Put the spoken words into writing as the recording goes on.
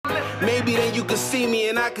Maybe then you can see me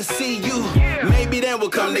and I can see you. Maybe then we'll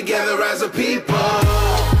come together as a people.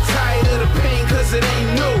 Tired of the pain cause it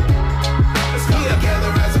ain't new. Let's come together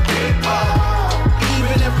as a people.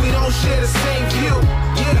 Even if we don't share the same view.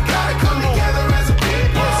 We gotta come together as a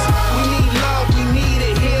people. We need love, we need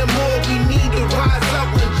to hear more. We need to rise up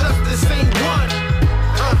when justice ain't won.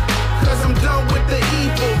 Cause I'm done with the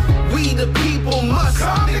evil. We the people must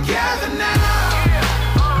come together now.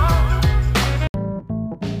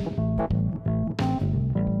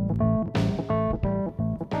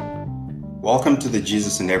 Welcome to the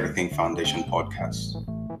Jesus in Everything Foundation podcast.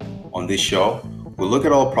 On this show, we look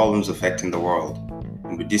at all problems affecting the world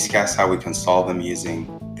and we discuss how we can solve them using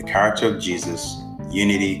the character of Jesus,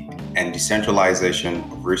 unity, and decentralization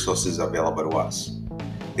of resources available to us.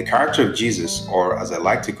 The character of Jesus, or as I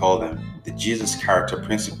like to call them, the Jesus character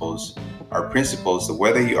principles, are principles that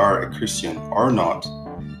whether you are a Christian or not,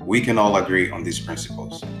 we can all agree on these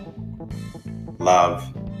principles. Love,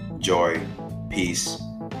 joy, peace,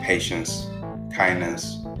 patience,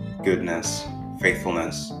 kindness, goodness,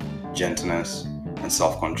 faithfulness, gentleness, and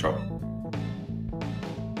self-control.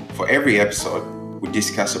 For every episode, we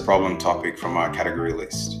discuss a problem topic from our category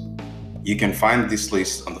list. You can find this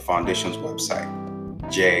list on the Foundation's website,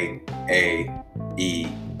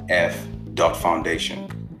 jaef.foundation.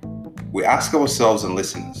 We ask ourselves and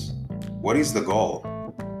listeners, what is the goal?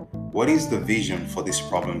 What is the vision for this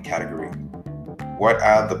problem category? What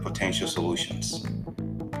are the potential solutions?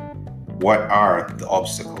 What are the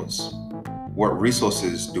obstacles? What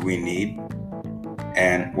resources do we need?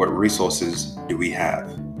 And what resources do we have?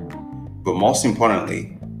 But most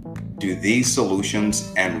importantly, do these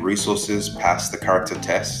solutions and resources pass the character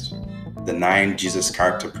test, the 9 Jesus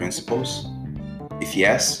character principles? If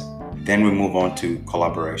yes, then we move on to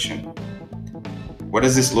collaboration. What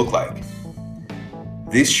does this look like?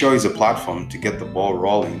 This show is a platform to get the ball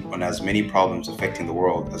rolling on as many problems affecting the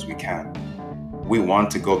world as we can. We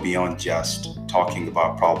want to go beyond just talking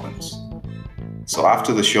about problems. So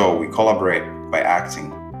after the show, we collaborate by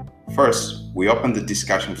acting. First, we open the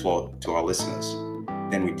discussion floor to our listeners.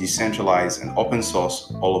 Then we decentralize and open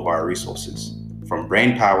source all of our resources, from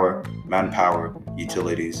brain power, manpower,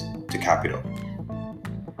 utilities, to capital.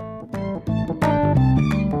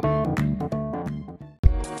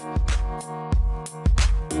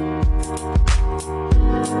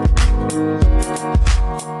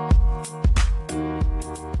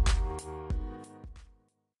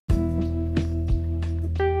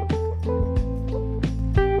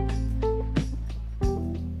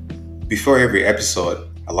 Before every episode,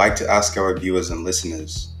 I like to ask our viewers and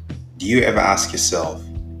listeners, do you ever ask yourself,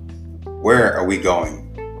 where are we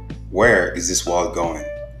going? Where is this world going?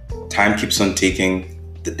 Time keeps on ticking,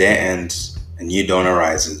 the day ends, a new dawn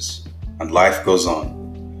arises, and life goes on.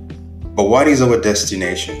 But what is our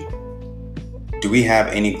destination? Do we have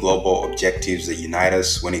any global objectives that unite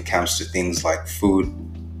us when it comes to things like food,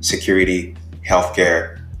 security,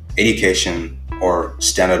 healthcare, education, or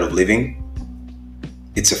standard of living?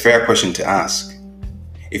 It's a fair question to ask.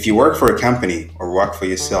 If you work for a company or work for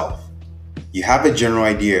yourself, you have a general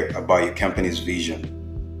idea about your company's vision,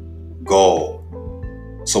 goal.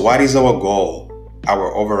 So what is our goal,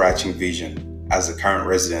 our overarching vision as the current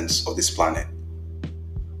residents of this planet?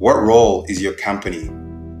 What role is your company,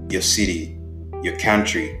 your city, your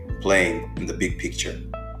country playing in the big picture?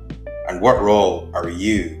 And what role are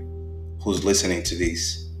you, who's listening to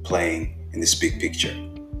this, playing in this big picture?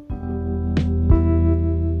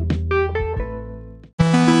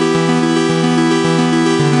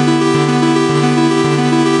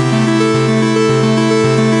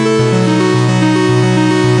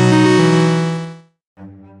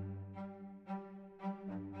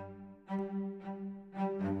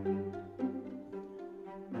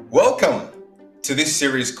 Welcome to this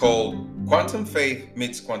series called Quantum Faith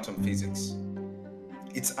Meets Quantum Physics.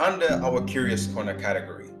 It's under our Curious Corner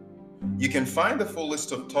category. You can find the full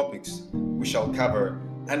list of topics we shall cover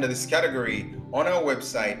under this category on our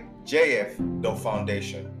website,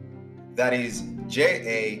 jaef.foundation. That is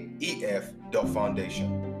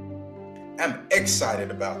jaef.foundation. I'm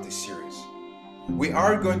excited about this series. We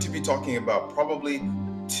are going to be talking about probably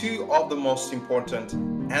 2 of the most important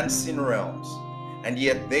unseen realms, and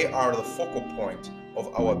yet they are the focal point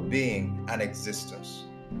of our being and existence.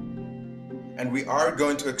 And we are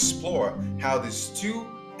going to explore how these 2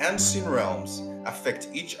 unseen realms affect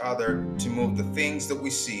each other to move the things that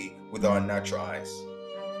we see with our natural eyes.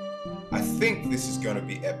 I think this is going to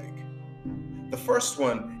be epic. The first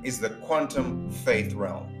one is the quantum faith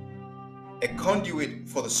realm, a conduit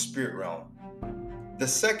for the spirit realm. The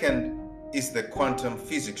second is the quantum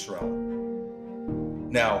physics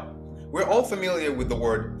realm. Now, we're all familiar with the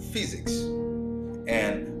word physics.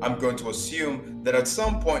 And I'm going to assume that at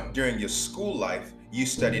some point during your school life, you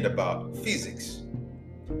studied about physics.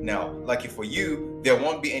 Now, lucky for you, there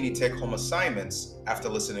won't be any take-home assignments after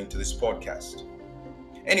listening to this podcast.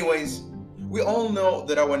 Anyways, we all know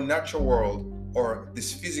that our natural world, or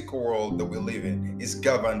this physical world that we live in, is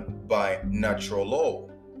governed by natural law.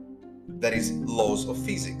 That is, laws of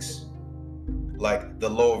physics, like the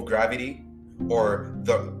law of gravity or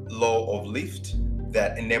the law of lift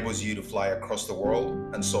that enables you to fly across the world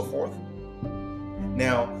and so forth.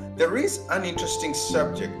 Now, there is an interesting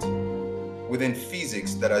subject within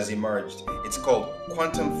physics that has emerged. It's called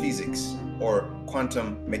quantum physics or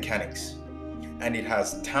quantum mechanics, and it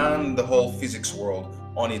has turned the whole physics world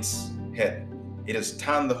on its head. It has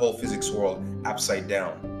turned the whole physics world upside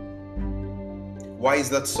down. Why is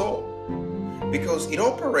that so? Because it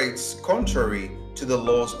operates contrary to the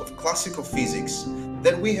laws of classical physics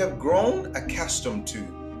that we have grown accustomed to.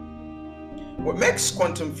 What makes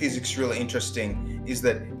quantum physics really interesting is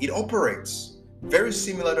that it operates very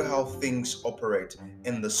similar to how things operate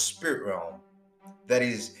in the spirit realm, that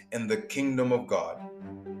is, in the kingdom of God.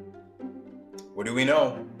 What do we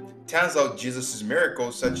know? Turns out Jesus'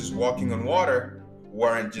 miracles, such as walking on water,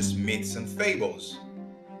 weren't just myths and fables.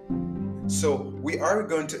 So we are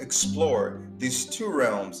going to explore these two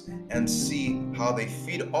realms and see how they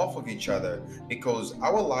feed off of each other, because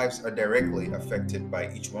our lives are directly affected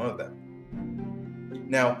by each one of them.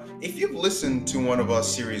 Now, if you've listened to one of our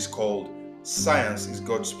series called Science is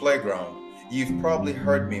God's Playground, you've probably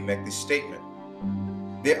heard me make this statement.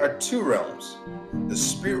 There are two realms, the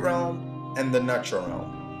spirit realm and the natural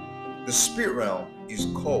realm. The spirit realm is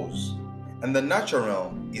cause, and the natural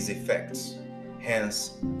realm is effects.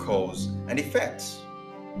 Hence, cause and effects.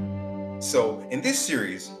 So, in this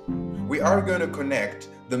series, we are going to connect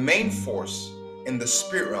the main force in the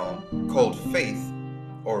spirit realm called faith,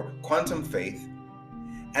 or quantum faith,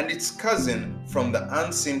 and its cousin from the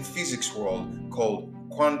unseen physics world called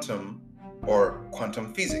quantum, or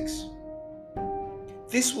quantum physics.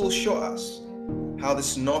 This will show us how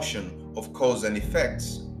this notion of cause and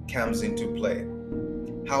effects comes into play,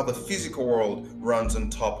 how the physical world runs on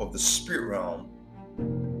top of the spirit realm,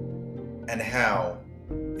 and how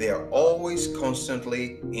they are always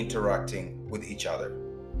constantly interacting with each other.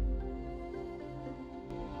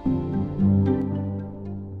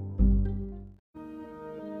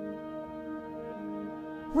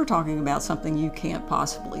 We're talking about something you can't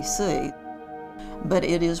possibly see, but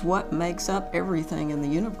it is what makes up everything in the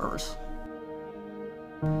universe.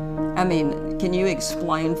 I mean, can you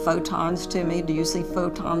explain photons to me? Do you see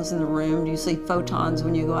photons in the room? Do you see photons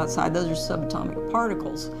when you go outside? Those are subatomic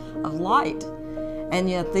particles of light. And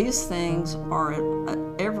yet these things are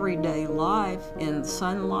everyday life in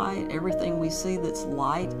sunlight. Everything we see that's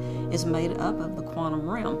light is made up of the quantum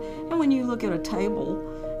realm. And when you look at a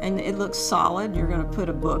table and it looks solid, you're going to put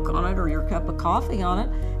a book on it or your cup of coffee on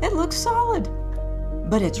it, it looks solid.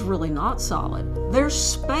 But it's really not solid. There's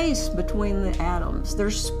space between the atoms.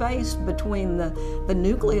 There's space between the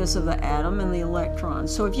nucleus of the atom and the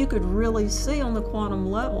electrons. So if you could really see on the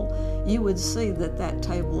quantum level, you would see that that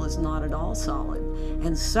table is not at all solid.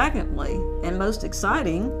 And secondly, and most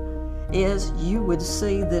exciting, is you would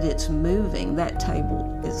see that it's moving. That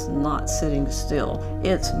table is not sitting still.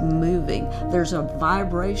 It's moving. There's a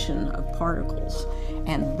vibration of particles.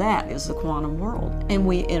 And that is the quantum world. And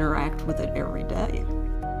we interact with it every day.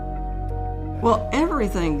 Well,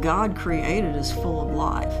 everything God created is full of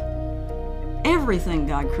life. Everything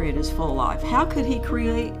God created is full of life. How could He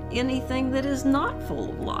create anything that is not full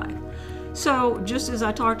of life? So, just as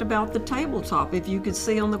I talked about the tabletop, if you could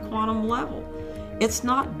see on the quantum level, it's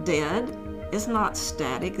not dead, it's not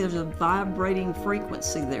static, there's a vibrating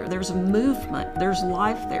frequency there, there's a movement, there's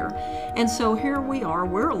life there. And so here we are,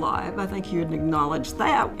 we're alive, I think you'd acknowledge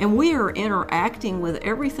that, and we are interacting with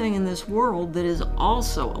everything in this world that is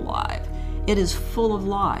also alive. It is full of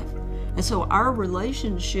life. And so our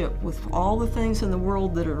relationship with all the things in the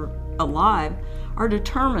world that are alive are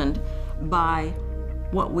determined by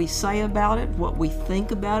what we say about it, what we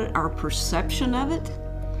think about it, our perception of it.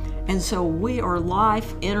 And so we are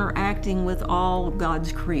life interacting with all of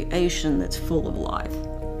God's creation that's full of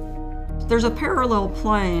life. There's a parallel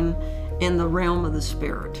plane in the realm of the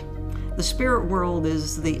spirit. The spirit world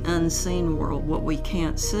is the unseen world, what we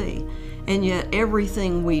can't see. And yet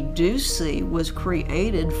everything we do see was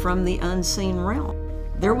created from the unseen realm.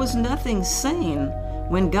 There was nothing seen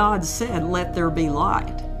when God said, "Let there be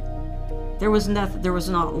light." There was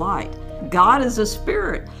not light. God is a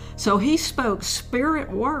spirit. So He spoke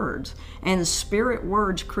spirit words, and spirit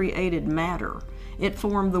words created matter. It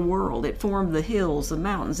formed the world. It formed the hills, the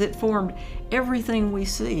mountains. It formed everything we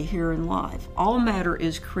see here in life. All matter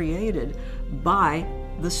is created by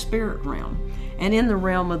the spirit realm. And in the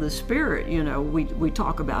realm of the spirit, we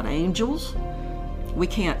talk about angels. We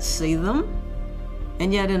can't see them.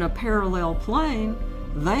 And yet in a parallel plane,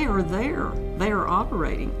 they are there. They are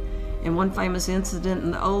operating. In one famous incident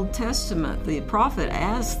in the Old Testament, the prophet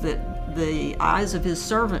asked that the eyes of his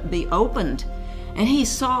servant be opened. And he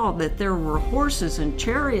saw that there were horses and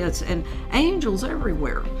chariots and angels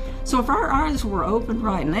everywhere. So if our eyes were open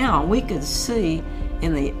right now, we could see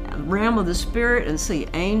in the realm of the spirit and see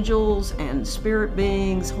angels and spirit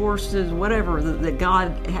beings, horses, whatever that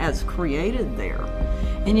God has created there.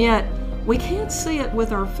 And yet, we can't see it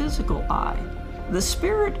with our physical eye. The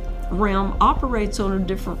spirit realm operates on a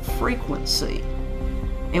different frequency.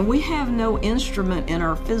 And we have no instrument in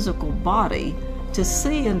our physical body to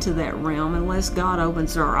see into that realm unless God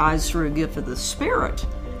opens our eyes through a gift of the Spirit.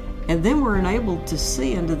 And then we're enabled to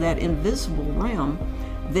see into that invisible realm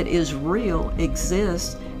that is real,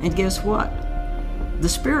 exists, and guess what? The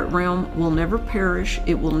spirit realm will never perish,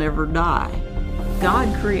 it will never die.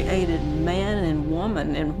 God created man and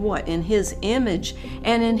woman in what? In His image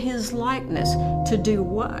and in His likeness. To do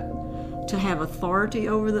what? To have authority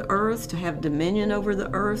over the earth, to have dominion over the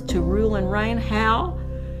earth, to rule and reign. How?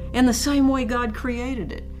 In the same way God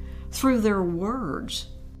created it, through their words.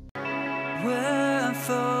 With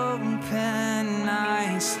open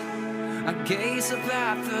eyes, I gaze up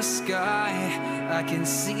at the sky. I can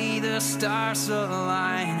see the stars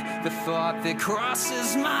align. The thought that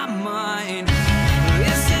crosses my mind,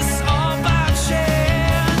 is this all by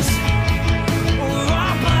chance, or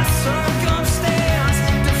all by circumstance?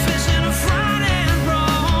 Division of right and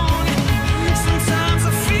wrong. Sometimes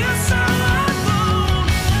I feel so alone.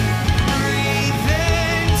 Breathe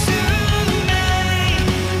into me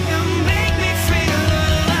and make me feel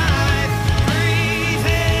alive. Breathe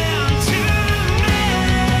into me,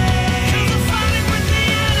 'cause I'm fighting with the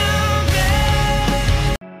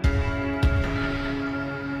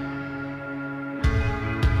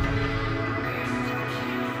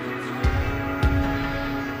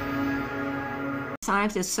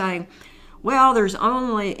Scientists saying, well,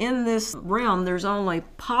 in this realm, there's only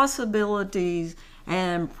possibilities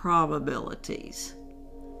and probabilities.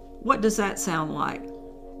 What does that sound like?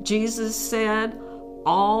 Jesus said,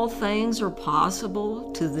 all things are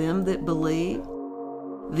possible to them that believe.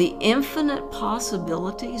 The infinite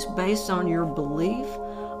possibilities based on your belief,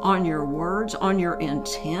 on your words, on your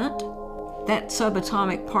intent. That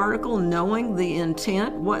subatomic particle, knowing the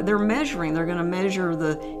intent, what they're measuring, they're going to measure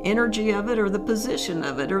the energy of it or the position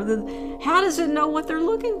of it, how does it know what they're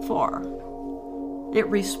looking for? It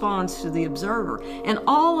responds to the observer. And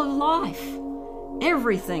all of life,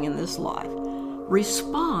 everything in this life,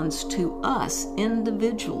 responds to us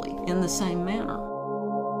individually in the same manner.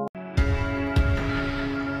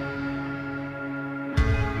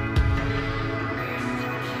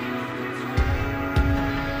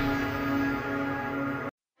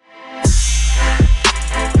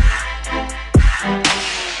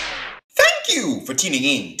 For tuning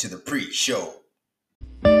in to the pre-show.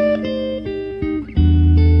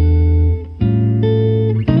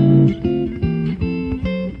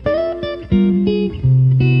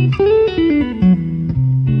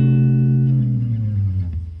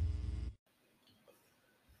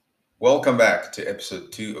 Welcome back to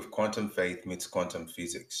episode 2 of Quantum Faith Meets Quantum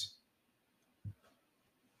Physics.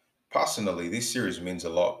 Personally, this series means a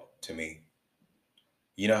lot to me.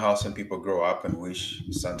 You know how some people grow up and wish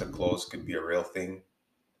Santa Claus could be a real thing?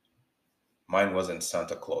 Mine wasn't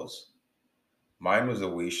Santa Claus. Mine was a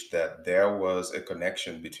wish that there was a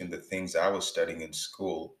connection between the things I was studying in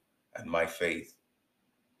school and my faith.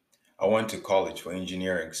 I went to college for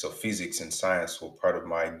engineering, so physics and science were part of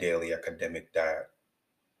my daily academic diet.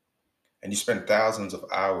 And you spend thousands of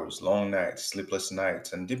hours, long nights, sleepless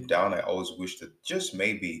nights, and deep down I always wished that just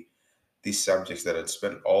maybe these subjects that I'd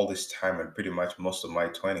spent all this time and pretty much most of my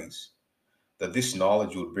 20s, that this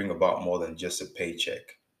knowledge would bring about more than just a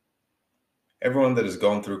paycheck. Everyone that has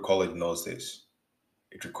gone through college knows this.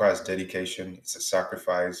 It requires dedication, it's a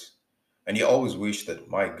sacrifice, and you always wish that,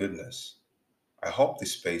 my goodness, I hope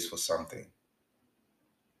this pays for something.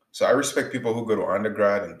 So I respect people who go to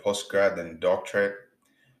undergrad and postgrad and doctorate,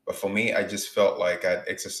 but for me, I just felt like I'd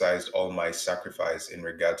exercised all my sacrifice in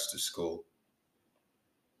regards to school.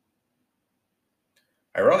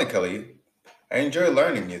 Ironically, I enjoy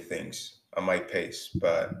learning new things at my pace,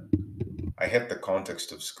 but I hate the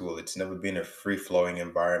context of school. It's never been a free-flowing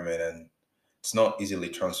environment, and it's not easily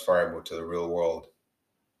transferable to the real world.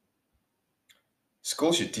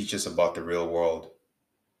 School should teach us about the real world,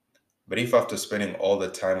 But if after spending all the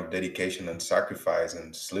time of dedication and sacrifice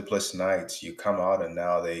and sleepless nights, you come out and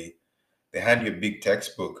now they hand you a big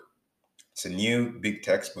textbook. It's a new big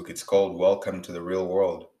textbook. It's called Welcome to the Real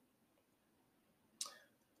World.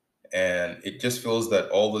 And it just feels that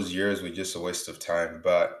all those years were just a waste of time.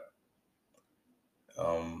 But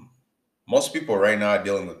um, most people right now are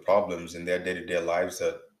dealing with problems in their day-to-day lives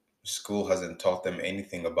that school hasn't taught them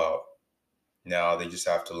anything about. Now they just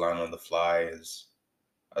have to learn on the fly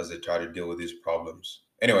as they try to deal with these problems.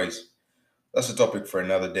 Anyways, that's a topic for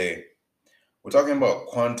another day. We're talking about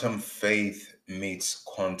quantum faith meets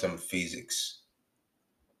quantum physics.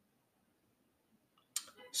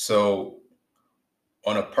 So,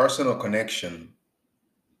 on a personal connection,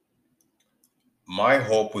 my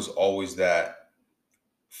hope was always that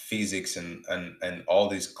physics and all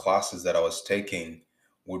these classes that I was taking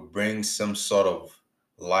would bring some sort of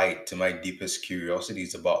light to my deepest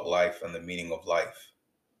curiosities about life and the meaning of life.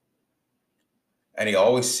 And it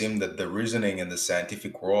always seemed that the reasoning in the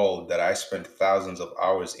scientific world that I spent thousands of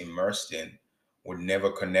hours immersed in would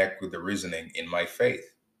never connect with the reasoning in my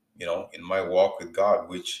faith, in my walk with God,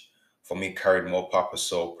 which for me carried more purpose,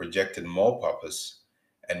 so projected more purpose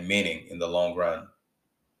and meaning in the long run.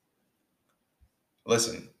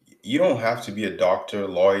 Listen, you don't have to be a doctor,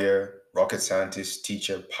 lawyer, rocket scientist,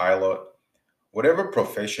 teacher, pilot, whatever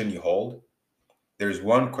profession you hold. There's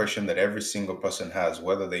one question that every single person has,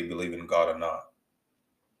 whether they believe in God or not.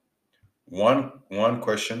 One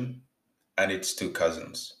question, and it's two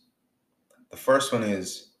cousins. The first one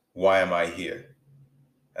is, why am I here?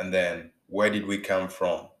 And then, where did we come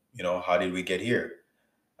from? How did we get here?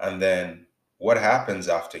 And then, what happens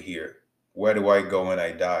after here? Where do I go when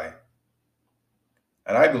I die?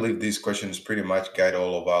 And I believe these questions pretty much guide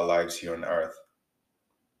all of our lives here on earth.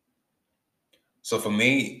 So for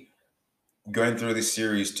me, going through this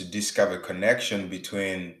series to discover connection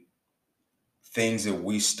between things that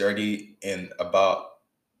we study in about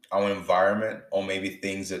our environment, or maybe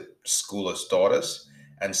things that school has taught us,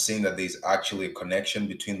 and seeing that there's actually a connection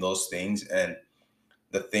between those things and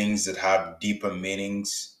the things that have deeper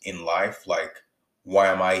meanings in life, like why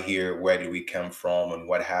am I here, where did we come from, and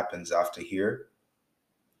what happens after here.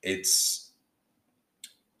 it's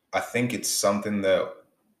I think it's something that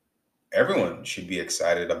everyone should be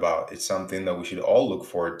excited about. It's something that we should all look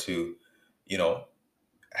forward to, you know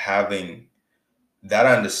having that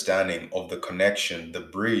understanding of the connection, the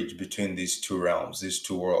bridge between these two realms, these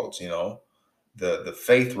two worlds, the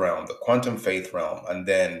faith realm, the quantum faith realm, and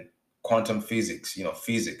then quantum physics,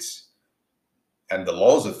 physics and the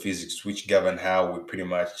laws of physics, which govern how we pretty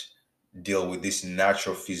much deal with this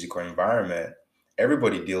natural physical environment.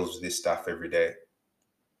 Everybody deals with this stuff every day.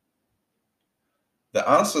 The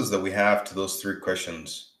answers that we have to those three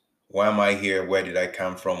questions, why am I here? Where did I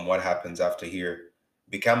come from? What happens after here?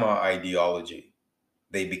 Become our ideology.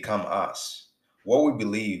 They become us. What we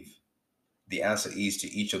believe the answer is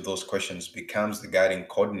to each of those questions becomes the guiding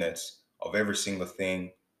coordinates of every single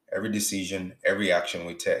thing, every decision, every action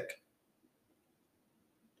we take.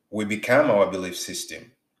 We become our belief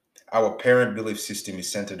system. Our parent belief system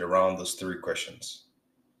is centered around those three questions.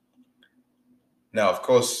 Now, of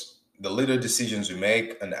course, the little decisions we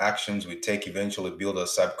make and actions we take eventually build our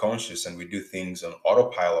subconscious, and we do things on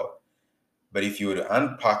autopilot. But if you were to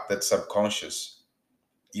unpack that subconscious,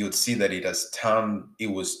 you would see that it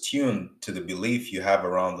was tuned to the belief you have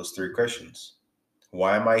around those three questions.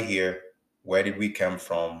 Why am I here? Where did we come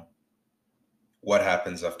from? What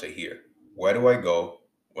happens after here? Where do I go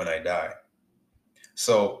when I die?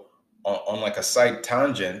 So, on like a side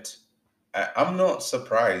tangent, I'm not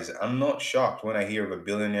surprised. I'm not shocked when I hear of a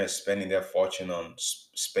billionaire spending their fortune on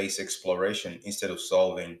space exploration instead of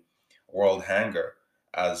solving world hunger,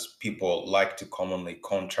 as people like to commonly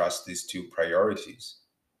contrast these two priorities.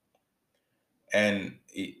 And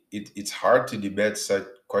it's hard to debate such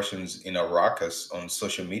questions in a ruckus on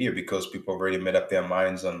social media because people have already made up their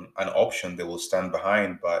minds on an option they will stand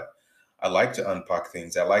behind. But I like to unpack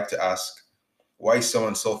things. I like to ask, why is so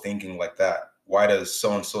and so thinking like that? Why does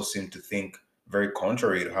so and so seem to think very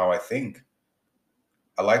contrary to how I think?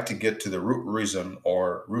 I like to get to the root reason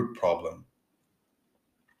or root problem.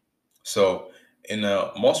 So, in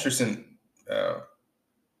a most recent uh,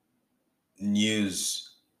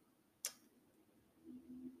 news,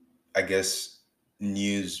 I guess,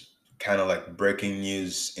 news, kind of like breaking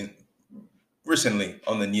news recently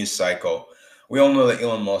on the news cycle, we all know that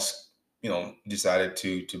Elon Musk, decided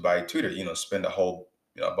to buy Twitter. Spend a whole,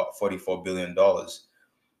 about $44 billion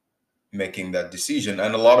making that decision.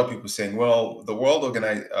 And a lot of people saying, well, the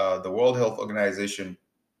World Health Organization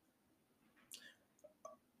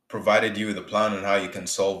provided you with a plan on how you can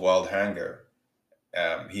solve world hunger.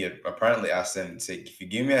 He had apparently asked them, say, if you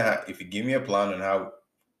give me a plan on how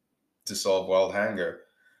to solve world hunger,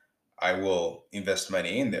 I will invest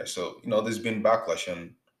money in there. So, there's been backlash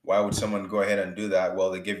on why would someone go ahead and do that? Well,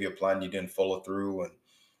 they give you a plan, you didn't follow through, and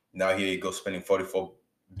now here you go spending $44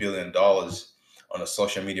 billion on a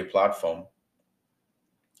social media platform.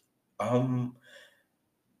 Um,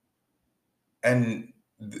 and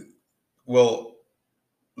th- well,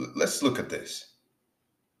 let's look at this.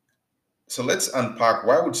 So let's unpack,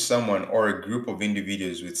 why would someone or a group of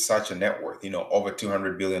individuals with such a net worth, over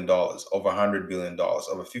 $200 billion, over $100 billion,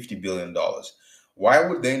 over $50 billion, why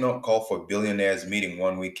would they not call for billionaires meeting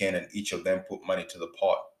one weekend and each of them put money to the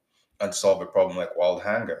pot and solve a problem like world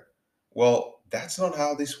hunger? Well, that's not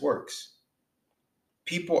how this works.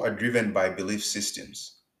 People are driven by belief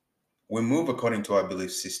systems. We move according to our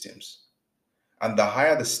belief systems. And the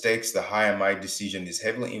higher the stakes, the higher my decision is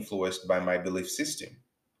heavily influenced by my belief system.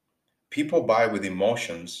 People buy with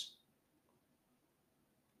emotions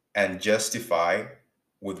and justify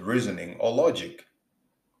with reasoning or logic.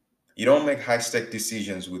 You don't make high stake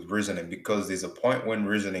decisions with reasoning, because there's a point when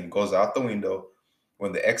reasoning goes out the window,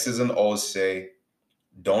 when the X's and O's say,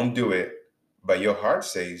 don't do it, but your heart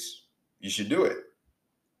says you should do it.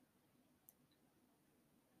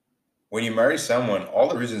 When you marry someone, all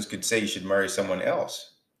the reasons could say you should marry someone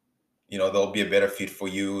else. They'll be a better fit for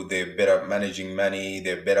you. They're better at managing money.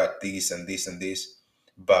 They're better at this and this and this.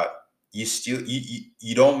 But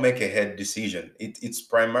you don't make a head decision. It's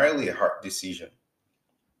primarily a heart decision.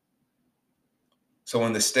 So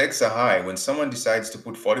when the stakes are high, when someone decides to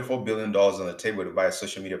put $44 billion on the table to buy a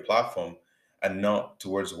social media platform and not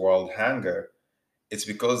towards world hunger, it's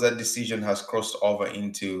because that decision has crossed over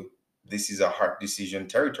into this is a heart decision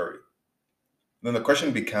territory. Then the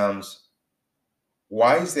question becomes,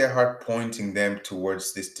 why is their heart pointing them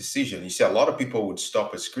towards this decision? You see, a lot of people would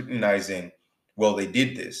stop at scrutinizing, well, they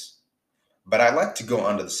did this. But I like to go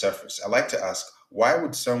under the surface. I like to ask, why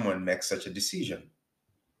would someone make such a decision?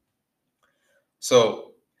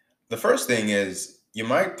 So the first thing is, you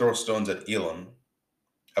might throw stones at Elon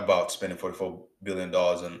about spending $44 billion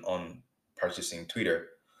on purchasing Twitter,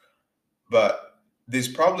 but there's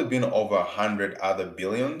probably been over 100 other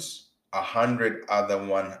billions, 100 other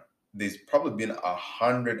one. There's probably been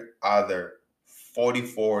 100 other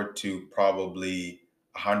 44 to probably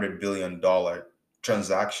 $100 billion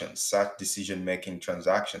transactions, such decision-making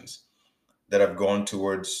transactions that have gone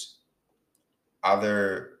towards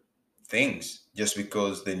other things. Just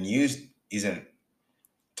because the news isn't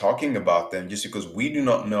talking about them, just because we do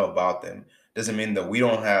not know about them, doesn't mean that we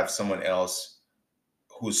don't have someone else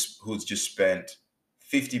who's just spent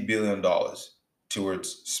 $50 billion towards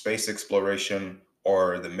space exploration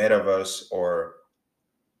or the metaverse or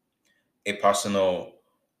a personal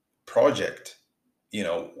project.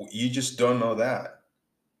 You just don't know that.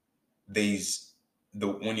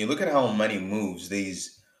 When you look at how money moves,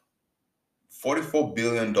 there's $44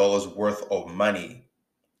 billion worth of money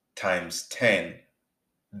times 10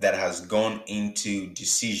 that has gone into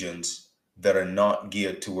decisions that are not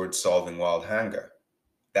geared towards solving world hunger.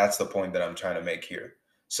 That's the point that I'm trying to make here.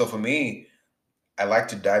 So for me, I like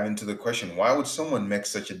to dive into the question, why would someone make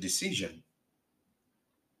such a decision?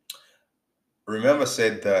 Remember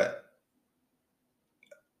said that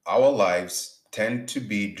our lives tend to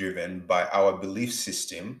be driven by our belief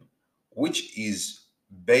system, which is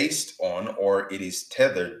based on, or it is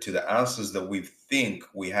tethered to, the answers that we think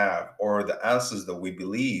we have, or the answers that we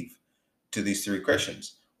believe to these three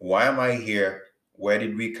questions. Why am I here? Where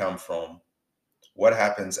did we come from? What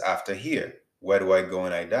happens after here? Where do I go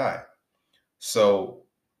when I die? So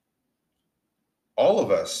all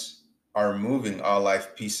of us are moving our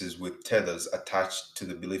life pieces with tethers attached to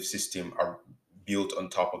the belief system, are built on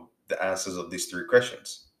top of the answers of these three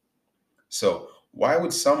questions. So why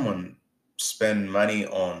would someone spend money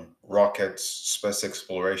on rockets, space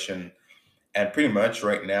exploration, and pretty much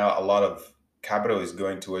right now a lot of capital is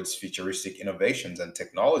going towards futuristic innovations and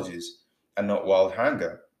technologies and not wild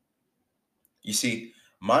hunger? You see,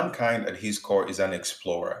 mankind at his core is an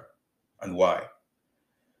explorer. And why?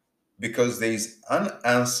 Because there is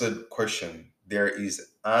unanswered question. There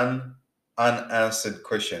is an unanswered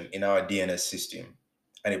question in our DNA system.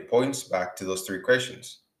 And it points back to those three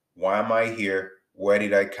questions. Why am I here? Where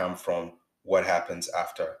did I come from? What happens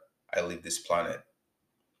after I leave this planet?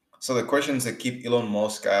 So the questions that keep Elon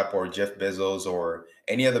Musk up, or Jeff Bezos, or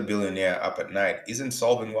any other billionaire up at night isn't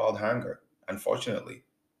solving world hunger, unfortunately.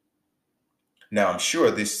 Now, I'm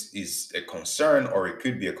sure this is a concern, or it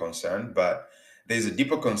could be a concern, but there's a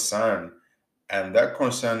deeper concern, and that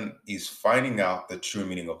concern is finding out the true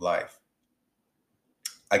meaning of life.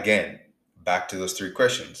 Again, back to those three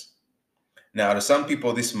questions. Now, to some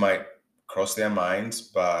people, this might cross their minds,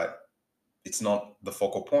 but it's not the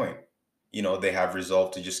focal point. They have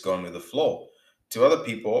resolved to just go on with the flow. To other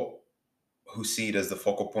people who see it as the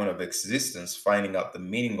focal point of existence, finding out the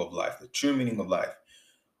meaning of life, the true meaning of life,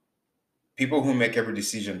 people who make every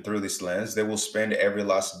decision through this lens, they will spend every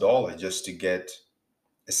last dollar just to get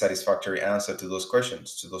a satisfactory answer to those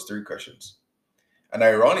questions, to those three questions. And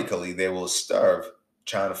ironically, they will starve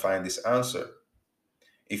trying to find this answer.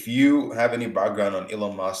 If you have any background on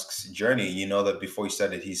Elon Musk's journey, you know that before he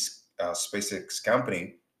started his SpaceX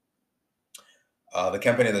company, the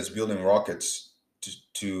company that's building rockets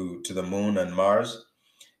to the moon and Mars,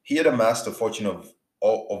 he had amassed a fortune of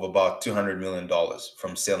about $200 million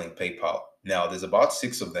from selling PayPal. Now, there's about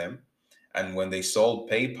six of them, and when they sold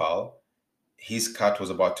PayPal, his cut was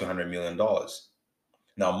about $200 million.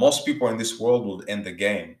 Now, most people in this world would end the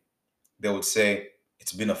game. They would say,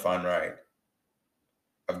 "It's been a fun ride.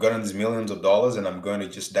 I've gotten these millions of dollars and I'm going to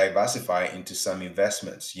just diversify into some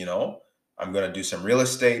investments. I'm going to do some real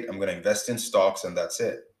estate, I'm going to invest in stocks, and that's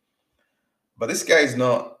it." But this guy is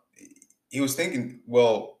not, he was thinking,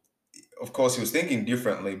 well, of course, he was thinking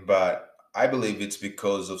differently, but I believe it's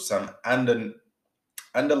because of some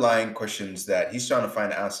underlying questions that he's trying to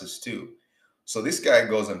find answers to. So this guy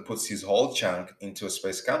goes and puts his whole chunk into a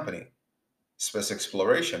space company, space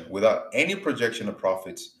exploration, without any projection of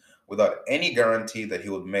profits, without any guarantee that he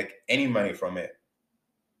would make any money from it.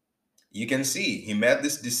 You can see he made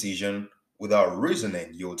this decision without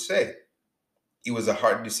reasoning, you would say. It was a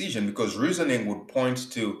hard decision because reasoning would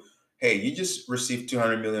point to, hey, you just received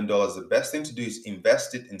 $200 million. The best thing to do is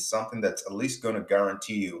invest it in something that's at least going to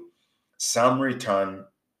guarantee you some return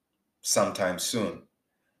sometime soon.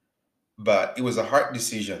 But it was a hard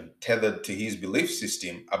decision tethered to his belief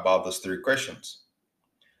system about those three questions.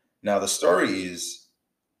 Now, the story is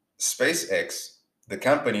SpaceX, the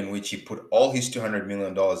company in which he put all his $200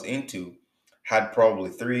 million into, had probably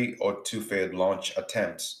 3 or 2 failed launch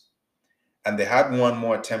attempts. And they had one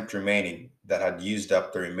more attempt remaining that had used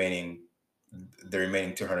up the remaining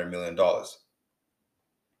 $200 million.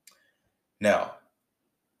 Now,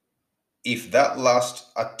 if that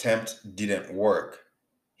last attempt didn't work,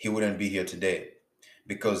 he wouldn't be here today,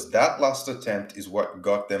 because that last attempt is what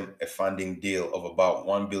got them a funding deal of about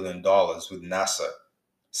 $1 billion with NASA.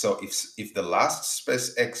 So if the last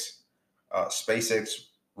SpaceX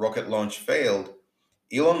rocket launch failed,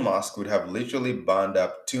 Elon Musk would have literally burned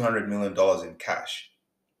up $200 million in cash.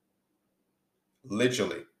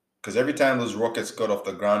 Literally. Because every time those rockets got off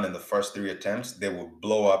the ground in the first 3 attempts, they would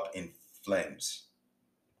blow up in flames.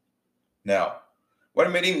 Now,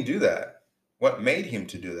 what made him do that? What made him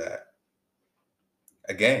to do that?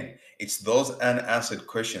 Again, it's those unanswered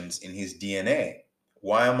questions in his DNA.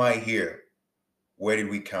 Why am I here? Where did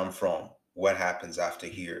we come from? What happens after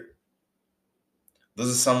here?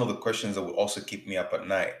 Those are some of the questions that will also keep me up at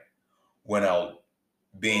night when I'll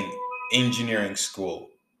be in engineering school.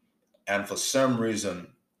 And for some reason,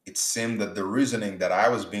 it seemed that the reasoning that I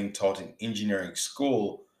was being taught in engineering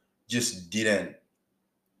school just didn't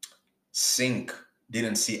sync,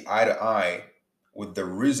 didn't see eye to eye with the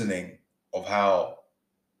reasoning of how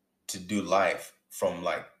to do life from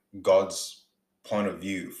like God's point of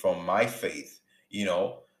view, from my faith.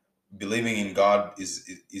 Believing in God is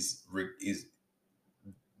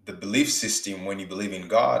the belief system. When you believe in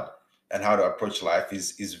God and how to approach life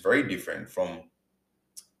is very different from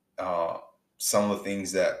some of the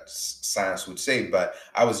things that science would say. But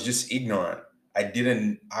I was just ignorant. I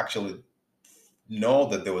didn't actually know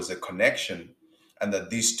that there was a connection and that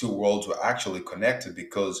these two worlds were actually connected,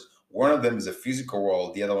 because one of them is a physical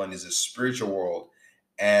world, the other one is a spiritual world,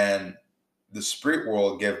 and the spirit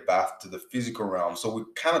world gave birth to the physical realm. So we're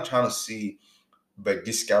kind of trying to see, by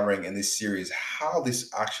discovering in this series, how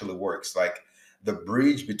this actually works, like the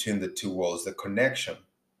bridge between the two worlds, the connection.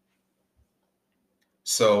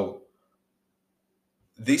 So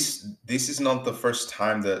this is not the first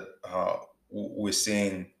time that we're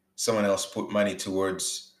seeing someone else put money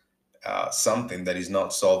towards something that is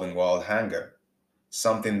not solving world hunger,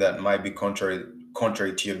 something that might be contrary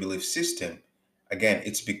to your belief system. Again,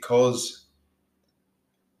 it's because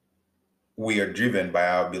we are driven by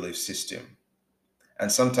our belief system.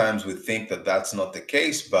 And sometimes we think that that's not the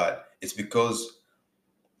case, but it's because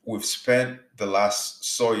we've spent the last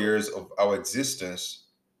so years of our existence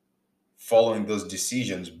following those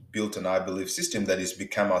decisions built on our belief system that has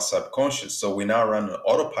become our subconscious. So we now run an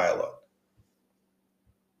autopilot.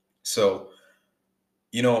 So,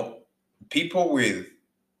 people with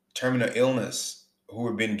terminal illness who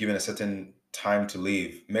have been given a certain time to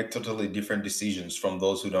live make totally different decisions from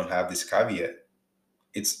those who don't have this caveat.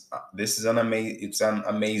 This is it's an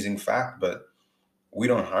amazing fact, but we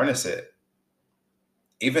don't harness it.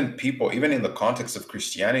 Even in the context of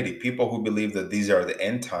Christianity, people who believe that these are the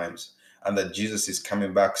end times and that Jesus is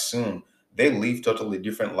coming back soon, they live totally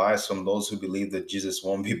different lives from those who believe that Jesus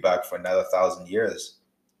won't be back for another 1,000 years.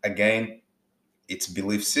 Again, it's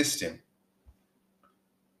belief system.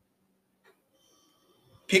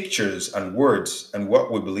 Pictures and words and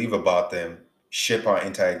what we believe about them shape our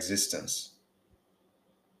entire existence.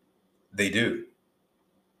 They do.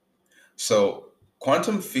 So,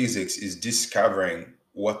 quantum physics is discovering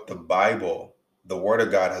what the Bible, the Word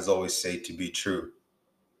of God, has always said to be true.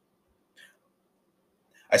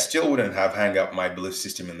 I still wouldn't have hung up my belief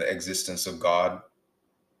system in the existence of God,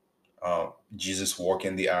 Jesus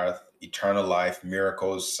walking the earth, eternal life,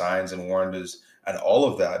 miracles, signs, and wonders, and all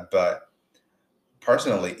of that. But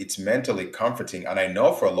personally, it's mentally comforting. And I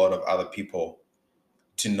know for a lot of other people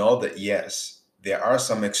to know that, yes, there are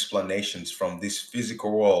some explanations from this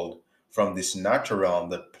physical world, from this natural realm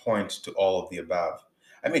that point to all of the above.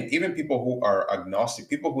 I mean, even people who are agnostic,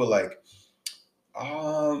 people who are like,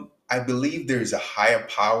 I believe there is a higher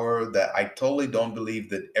power, that I totally don't believe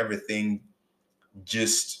that everything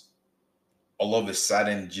just all of a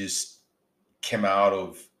sudden just came out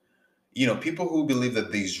of, people who believe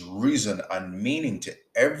that there's reason and meaning to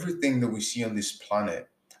everything that we see on this planet.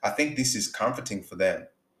 I think this is comforting for them.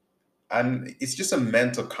 And it's just a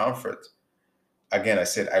mental comfort. Again, I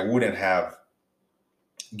said I wouldn't have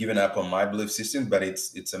given up on my belief system, but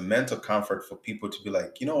it's a mental comfort for people to be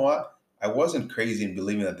like, you know what? I wasn't crazy in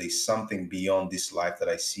believing that there's something beyond this life that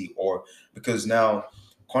I see, or because now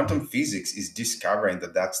quantum physics is discovering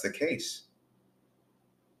that that's the case.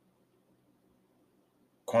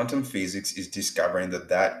 Quantum physics is discovering that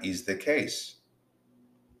that is the case.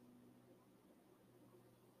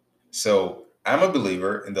 So I'm a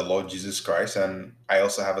believer in the Lord Jesus Christ, and I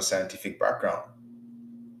also have a scientific background.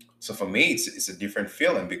 So for me, it's a different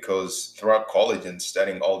feeling, because throughout college and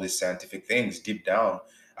studying all these scientific things, deep down,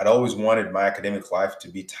 I'd always wanted my academic life to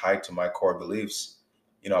be tied to my core beliefs,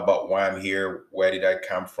 about why I'm here, where did I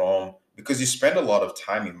come from, because you spend a lot of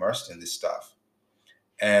time immersed in this stuff.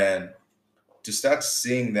 And to start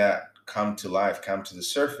seeing that come to life, come to the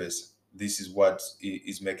surface, this is what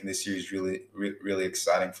is making this series really, really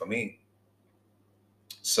exciting for me.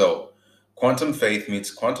 So, quantum faith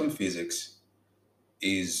meets quantum physics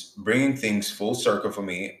is bringing things full circle for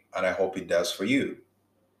me, and I hope it does for you.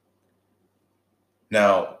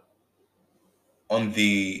 Now, on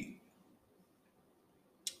the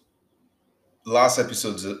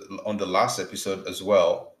on the last episode as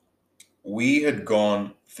well, we had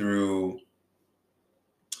gone through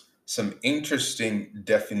some interesting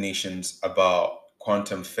definitions about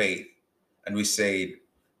quantum faith, and we said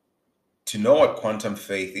to know what quantum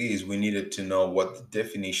faith is, we needed to know what the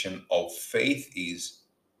definition of faith is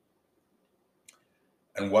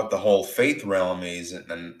and what the whole faith realm is,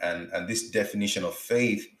 and this definition of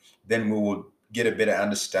faith, then we would get a better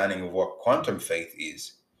understanding of what quantum faith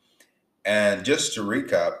is. And just to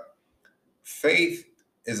recap, faith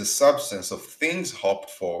is a substance of things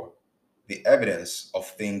hoped for, the evidence of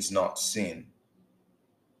things not seen.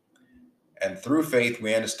 And through faith,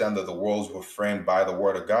 we understand that the worlds were framed by the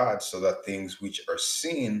word of God, so that things which are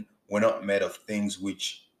seen were not made of things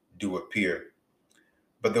which do appear.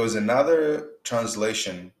 But there was another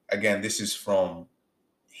translation. Again, this is from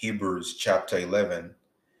Hebrews chapter 11.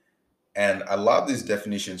 And I love these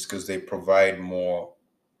definitions because they just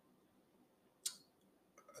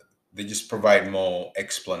provide more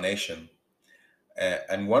explanation.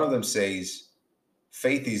 And one of them says,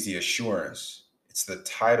 faith is the assurance, it's the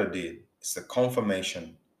title deed, it's the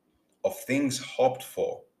confirmation of things hoped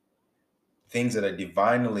for, things that are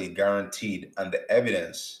divinely guaranteed, and the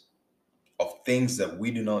evidence of things that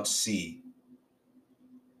we do not see,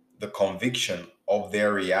 the conviction of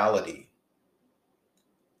their reality.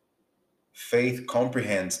 Faith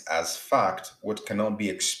comprehends as fact what cannot be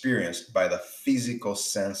experienced by the physical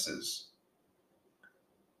senses.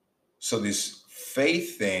 So this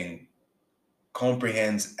faith thing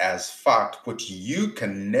comprehends as fact what you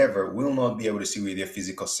will not be able to see with your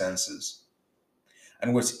physical senses.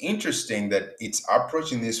 And what's interesting that it's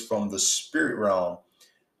approaching this from the spirit realm,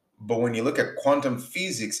 but when you look at quantum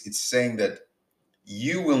physics, it's saying that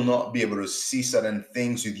you will not be able to see certain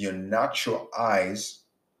things with your natural eyes.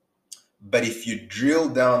 But if you drill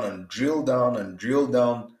down and drill down and drill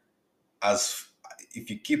down, if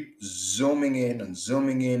you keep zooming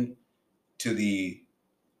in to the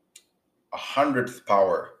 100th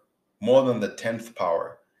power, more than the 10th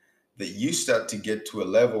power, that you start to get to a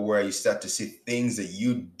level where you start to see things that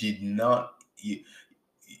you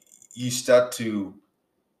start to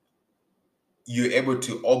you're able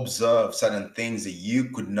to observe certain things that you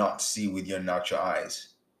could not see with your natural eyes.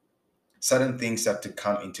 Certain things have to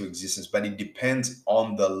come into existence, but it depends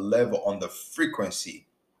on the level, on the frequency.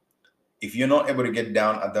 If you're not able to get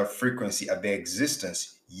down at that frequency, at their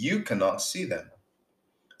existence, you cannot see them.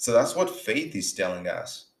 So that's what faith is telling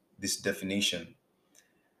us, this definition,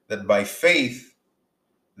 that by faith,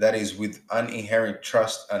 that is with an inherent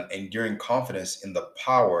trust and enduring confidence in the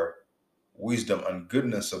power, wisdom, and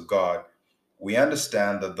goodness of God, we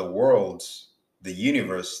understand that the worlds, the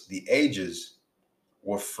universe, the ages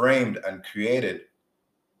were framed and created.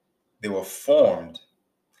 They were formed,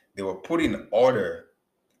 they were put in order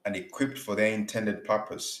and equipped for their intended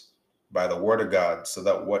purpose by the word of God, so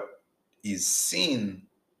that what is seen,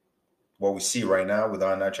 what we see right now with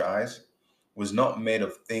our natural eyes, was not made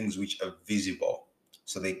of things which are visible.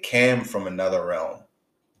 So they came from another realm.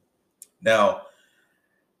 Now,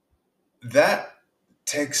 that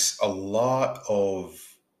takes a lot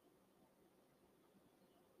of,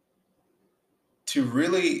 to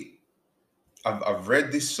really, I've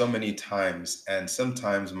read this so many times, and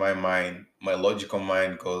sometimes my logical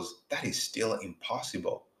mind goes, that is still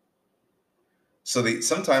impossible. So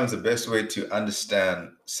sometimes the best way to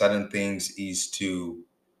understand certain things is to,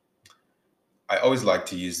 I always like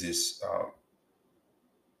to use this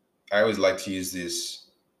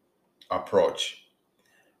approach.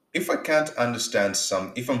 If I can't understand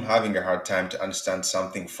if I'm having a hard time to understand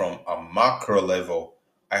something from a macro level,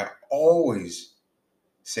 I always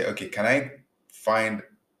say, okay, can I find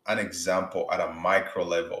an example at a micro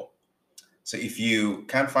level? So if you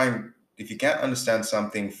can't understand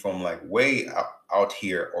something from like way out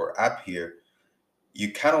here or up here,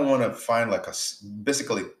 you kind of want to find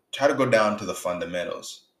basically try to go down to the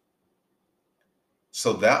fundamentals.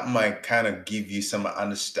 So that might kind of give you some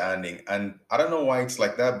understanding. And I don't know why it's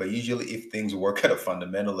like that, but usually if things work at a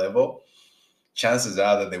fundamental level, chances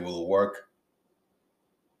are that they will work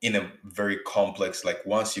in a very complex, like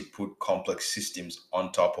once you put complex systems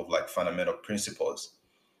on top of like fundamental principles.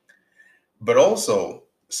 But also,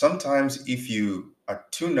 sometimes if you are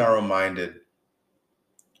too narrow-minded,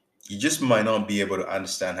 you just might not be able to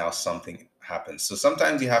understand how something happens. So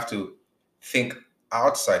sometimes you have to think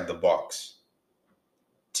outside the box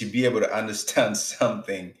to be able to understand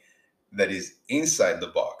something that is inside the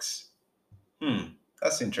box.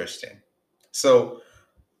 That's interesting. So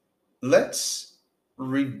let's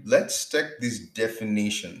take these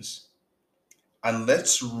definitions and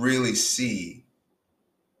let's really see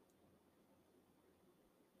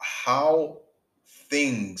how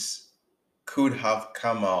things could have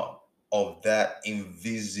come out of that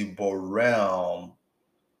invisible realm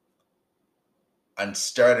and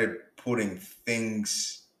started putting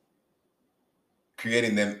things,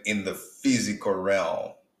 creating them in the physical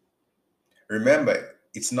realm. Remember,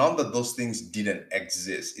 it's not that those things didn't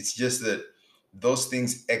exist. It's just that those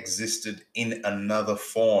things existed in another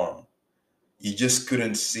form. You just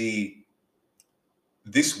couldn't see.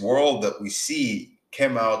 This world that we see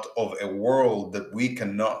came out of a world that we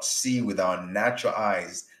cannot see with our natural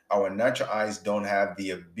eyes. Our natural eyes don't have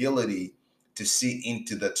the ability to see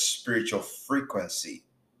into that spiritual frequency.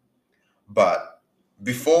 But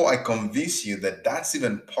before I convince you that that's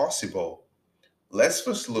even possible, let's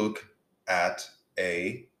first look at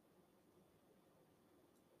a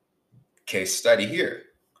case study here.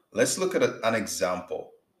 Let's look at an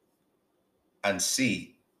example and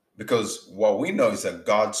see, because what we know is that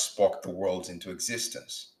God spoke the worlds into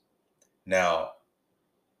existence. Now,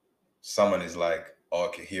 someone is like,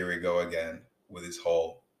 okay, here we go again with this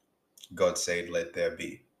whole God said, let there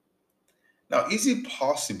be. Now, is it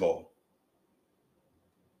possible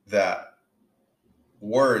that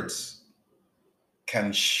words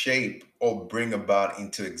can shape or bring about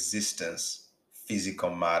into existence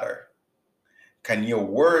physical matter? Can your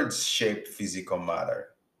words shape physical matter?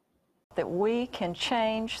 That we can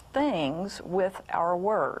change things with our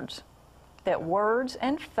words, that words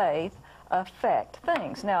and faith affect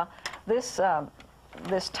things. Now, this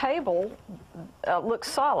table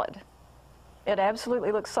looks solid. It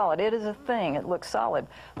absolutely looks solid. It is a thing. It looks solid.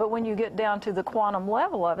 But when you get down to the quantum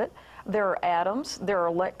level of it, there are atoms, there are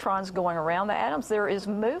electrons going around the atoms. There is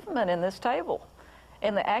movement in this table,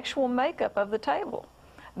 in the actual makeup of the table.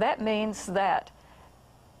 That means that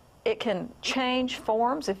it can change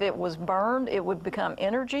forms. If it was burned, it would become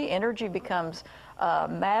energy. Energy becomes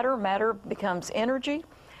matter. Matter becomes energy.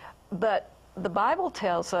 But the Bible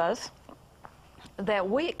tells us that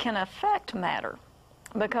we can affect matter,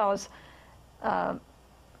 because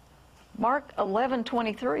Mark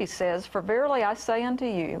 11:23 says, "For verily I say unto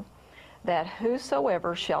you, that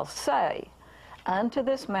whosoever shall say unto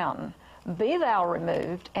this mountain, Be thou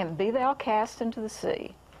removed, and be thou cast into the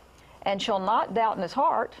sea, and shall not doubt in his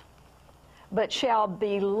heart, but shall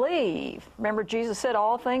believe. Remember, Jesus said,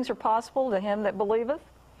 all things are possible to him that believeth,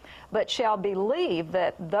 but shall believe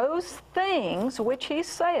that those things which he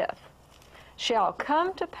saith shall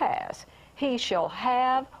come to pass. He shall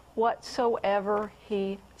have whatsoever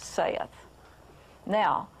he saith.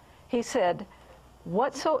 Now, he said,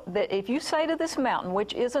 that if you say to this mountain,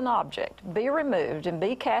 which is an object, be removed and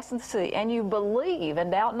be cast in the sea, and you believe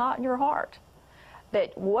and doubt not in your heart,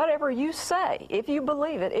 that whatever you say, if you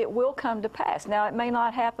believe it, it will come to pass. Now, it may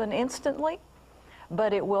not happen instantly,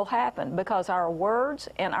 but it will happen, because our words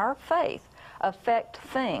and our faith affect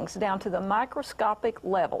things down to the microscopic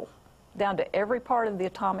level, down to every part of the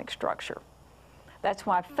atomic structure. That's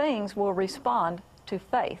why things will respond to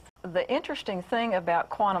faith. The interesting thing about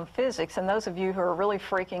quantum physics, and those of you who are really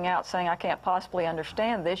freaking out saying, I can't possibly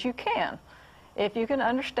understand this, you can. If you can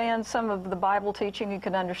understand some of the Bible teaching, you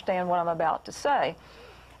can understand what I'm about to say.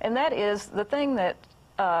 And that is the thing that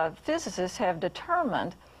physicists have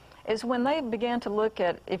determined is when they began to look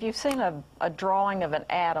at, if you've seen a drawing of an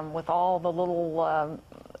atom with all the little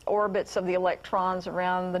orbits of the electrons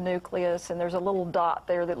around the nucleus, and there's a little dot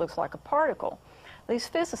there that looks like a particle, these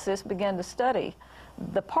physicists began to study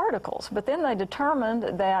the particles, but then they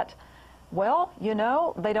determined that, well, you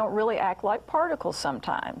know, they don't really act like particles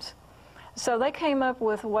sometimes. So they came up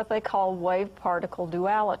with what they call wave-particle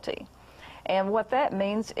duality. And what that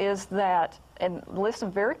means is that, and listen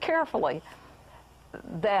very carefully,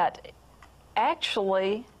 that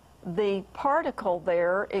actually the particle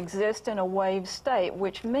there exists in a wave state,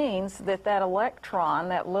 which means that that electron,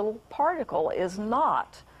 that little particle, is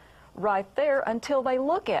not right there until they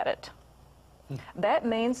look at it. That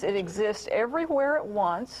means it exists everywhere at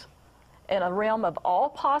once in a realm of all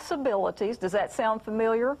possibilities. Does that sound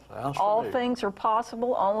familiar? Sounds all familiar. things are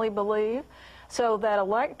possible, only believe. So that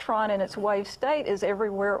electron in its wave state is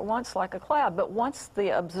everywhere at once like a cloud. But once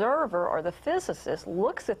the observer or the physicist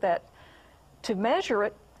looks at that to measure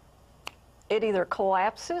it, it either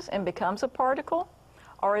collapses and becomes a particle,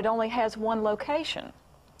 or it only has one location.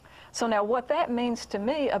 So now what that means to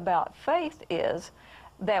me about faith is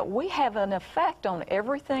that we have an effect on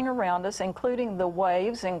everything around us, including the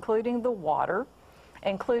waves, including the water,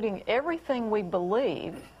 including everything we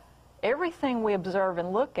believe, everything we observe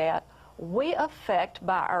and look at, we affect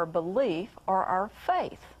by our belief or our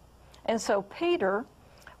faith. And so Peter,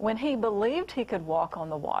 when he believed he could walk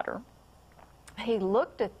on the water, he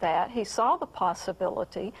looked at that, he saw the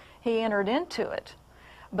possibility, he entered into it.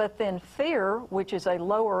 But then fear, which is a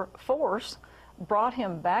lower force, brought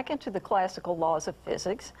him back into the classical laws of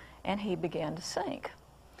physics, and he began to sink.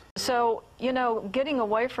 So, you know, getting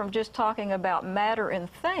away from just talking about matter and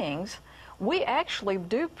things, we actually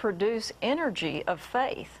do produce energy of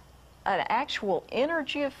faith, an actual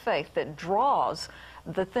energy of faith that draws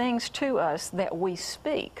the things to us that we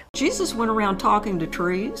speak. Jesus went around talking to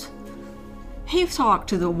trees. He talked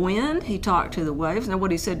to the wind, he talked to the waves. Now what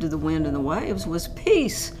he said to the wind and the waves was,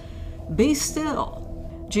 peace, be still.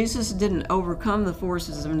 Jesus didn't overcome the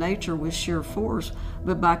forces of nature with sheer force,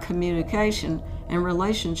 but by communication and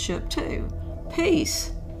relationship too.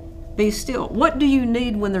 Peace, be still. What do you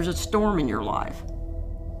need when there's a storm in your life?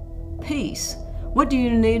 Peace. What do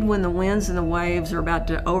you need when the winds and the waves are about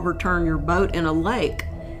to overturn your boat in a lake?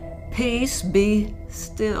 Peace, be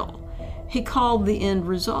still. He called the end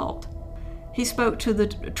result. He spoke to the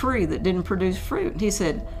tree that didn't produce fruit. He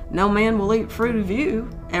said, no man will eat fruit of you,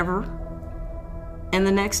 ever. And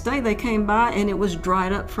the next day they came by and it was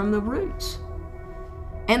dried up from the roots.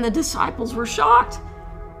 And the disciples were shocked.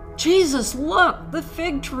 Jesus, look, the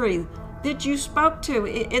fig tree that you spoke to,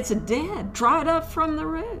 it's dead, dried up from the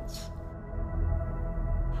roots.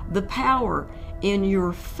 The power in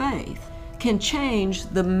your faith can change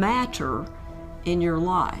the matter in your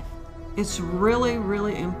life. It's really,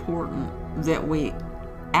 really important that we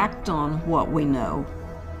act on what we know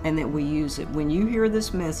and that we use it. When you hear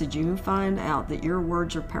this message, you find out that your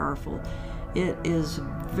words are powerful. It is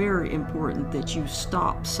very important that you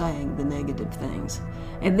stop saying the negative things.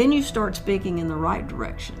 And then you start speaking in the right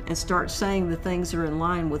direction and start saying the things that are in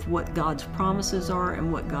line with what God's promises are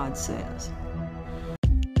and what God says.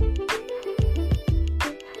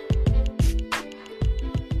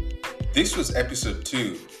 This was episode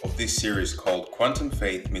 2 of this series called Quantum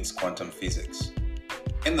Faith Meets Quantum Physics.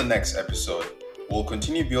 In the next episode, we'll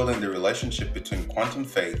continue building the relationship between quantum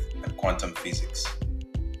faith and quantum physics.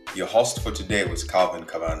 Your host for today was Calvin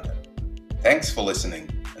Cavanda. Thanks for listening,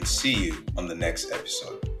 and see you on the next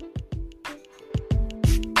episode.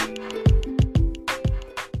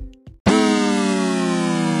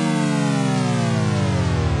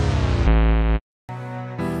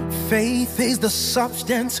 Faith is the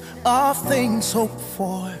substance of things hoped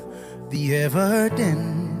for, the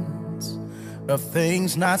evidence of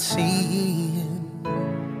things not seen.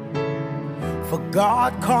 For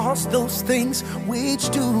God calls those things which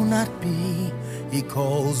do not be, He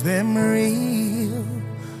calls them real,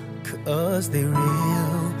 'cause they're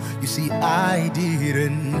real. You see, I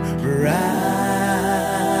didn't write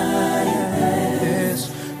this,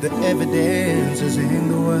 the evidence is in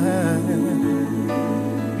the Word.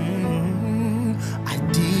 I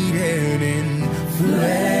didn't influence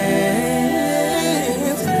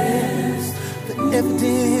this, the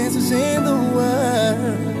evidence is in the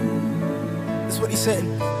Word. That's what He said.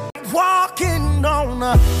 Walking on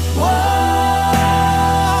the water,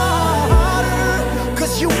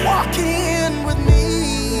 'cause you walking with me.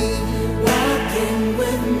 Walking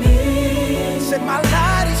with me. Said my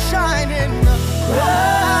light is shining bright,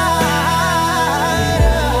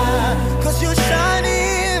 'cause you're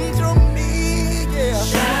shining through me, yeah.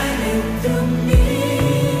 Shining through me.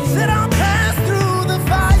 Said I'll pass through the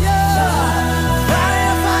fire,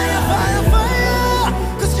 fire, fire, fire, fire,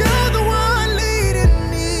 'cause you're the one leading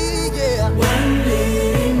me, yeah. One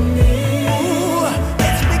leading me. Ooh,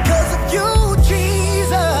 it's because of you,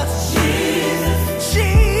 Jesus. Jesus,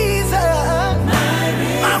 Jesus,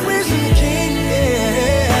 my risen King,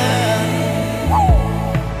 yeah.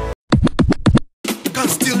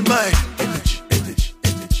 Can't steal my image, image,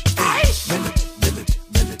 image. Ice. Melody, melody,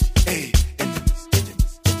 melody. Hey, image, image,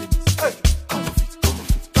 image. Hey, come off it, come off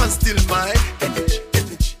it. Can't steal my image,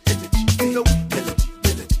 image, image. No, melody,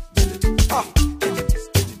 melody, melody. Ah, image,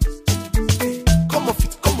 image. Hey, come off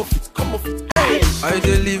it, come off it, come off it. I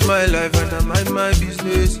dey live my life and I mind my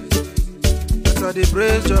business. As I dey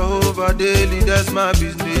praise Jehovah daily, that's my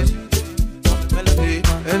business. Hey,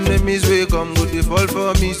 enemies will come, go they fall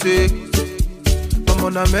for me sake. I'm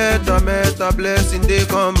on a meta blessing, they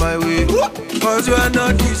come my way. 'Cause you are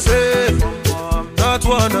not the same, I'm not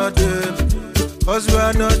one of them. 'Cause you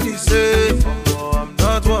are not the same, I'm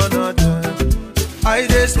not one of them. I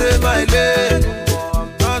dey stay my lane, I'm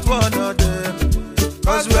not one of them.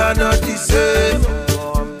 'Cause we are not the same,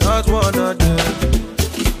 I'm not one of them.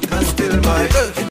 Can still my